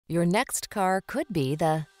Your next car could be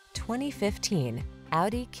the 2015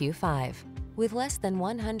 Audi Q5. With less than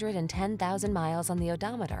 110,000 miles on the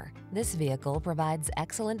odometer, this vehicle provides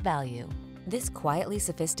excellent value. This quietly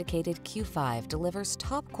sophisticated Q5 delivers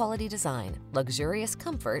top-quality design, luxurious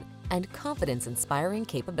comfort, and confidence-inspiring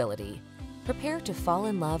capability. Prepare to fall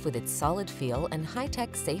in love with its solid feel and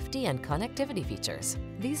high-tech safety and connectivity features.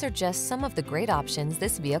 These are just some of the great options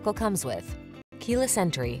this vehicle comes with: keyless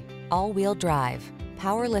entry, all-wheel drive,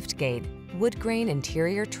 power liftgate, wood grain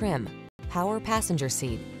interior trim, power passenger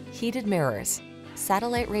seat, heated mirrors,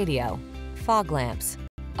 satellite radio, fog lamps,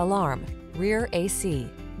 alarm, rear AC.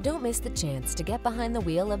 Don't miss the chance to get behind the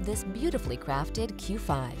wheel of this beautifully crafted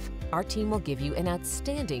Q5. Our team will give you an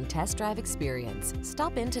outstanding test drive experience.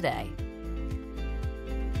 Stop in today.